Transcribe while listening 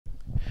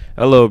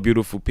Hello,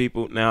 beautiful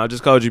people. Now, I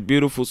just called you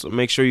beautiful, so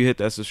make sure you hit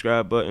that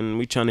subscribe button.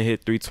 We trying to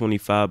hit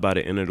 325 by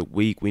the end of the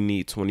week. We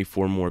need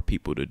 24 more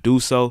people to do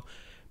so.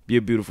 Be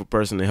a beautiful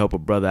person to help a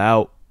brother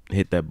out.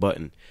 Hit that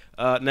button.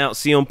 Now,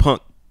 CM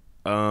Punk.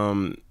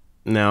 Um,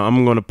 now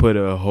I'm gonna put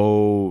a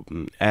whole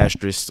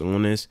asterisk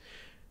on this,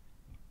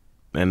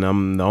 and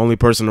I'm the only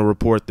person to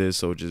report this.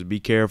 So just be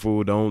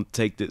careful. Don't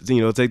take this.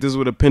 Take this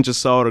with a pinch of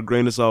salt, a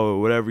grain of salt,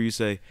 or whatever you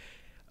say.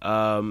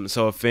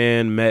 So a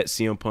fan met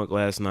CM Punk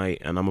last night,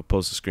 and I'm gonna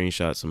post a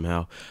screenshot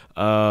somehow.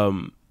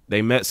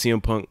 They met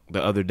CM Punk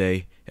the other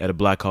day at a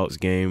Blackhawks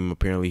game.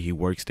 Apparently, he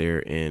works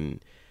there, and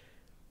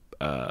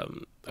a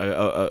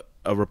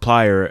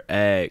replier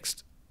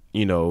asked,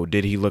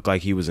 did he look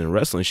like he was in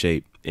wrestling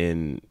shape?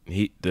 And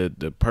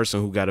the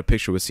person who got a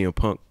picture with CM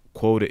Punk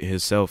quoted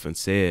himself and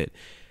said,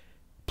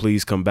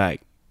 "Please come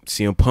back."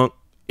 CM Punk,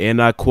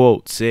 and I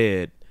quote,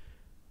 said,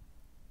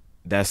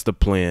 "That's the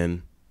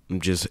plan.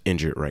 I'm just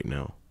injured right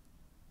now."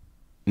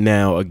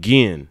 Now,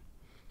 again,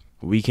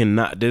 we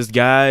cannot. This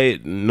guy,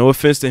 no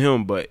offense to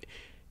him, but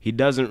he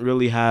doesn't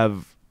really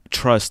have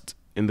trust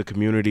in the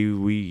community.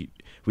 We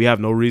have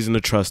no reason to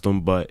trust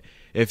him. But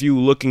if you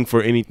looking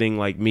for anything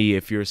like me,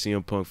 if you're a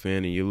CM Punk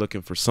fan and you're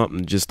looking for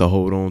something just to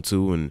hold on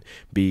to and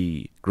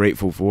be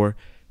grateful for,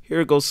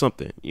 here goes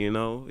something.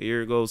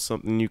 Here goes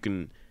something you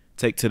can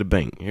take to the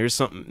bank. Here's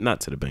something,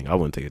 not to the bank. I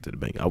wouldn't take it to the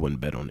bank. I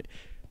wouldn't bet on it.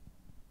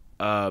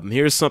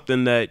 Here's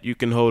something that you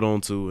can hold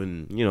on to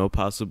and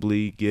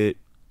possibly get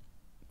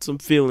some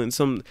feeling,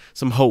 some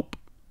hope.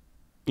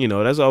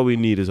 That's all we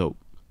need is hope.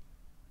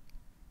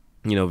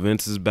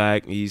 Vince is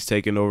back. He's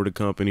taking over the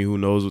company. Who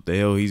knows what the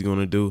hell he's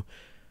gonna do?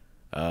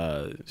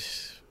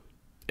 It's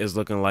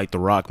looking like The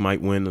Rock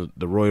might win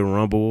the Royal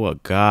Rumble.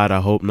 God,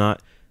 I hope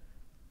not.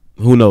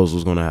 Who knows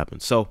what's gonna happen?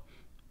 So,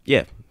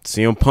 yeah,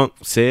 CM Punk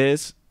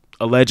says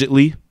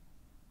allegedly.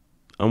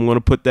 I'm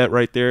gonna put that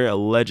right there.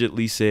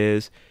 Allegedly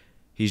says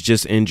he's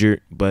just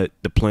injured, but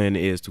the plan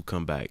is to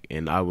come back,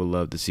 and I would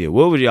love to see it.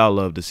 What would y'all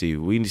love to see?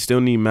 We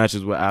still need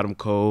matches with Adam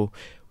Cole.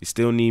 We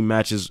still need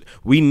matches.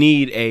 We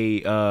need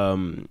a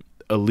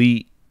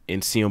Elite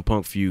and CM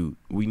Punk feud.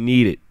 We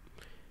need it.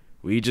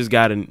 We just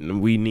got to.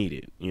 We need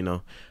it.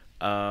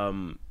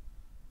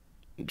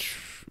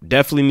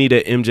 Definitely need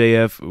a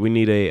MJF. We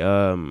need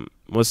a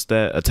what's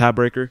that? A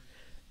tiebreaker.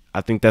 I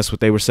think that's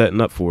what they were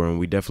setting up for, and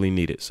we definitely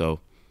need it. So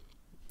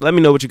let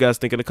me know what you guys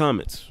think in the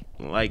comments.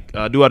 Do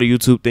all the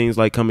YouTube things,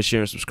 like, comment,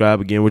 share, and subscribe.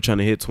 Again, we're trying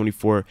to hit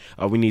 24.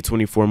 We need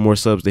 24 more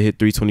subs to hit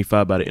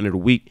 325 by the end of the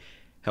week.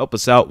 Help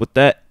us out with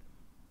that.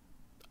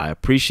 I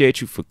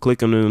appreciate you for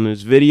clicking on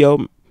this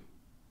video.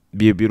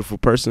 Be a beautiful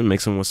person.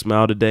 Make someone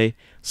smile today.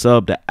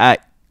 Sub to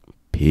Act.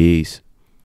 Peace.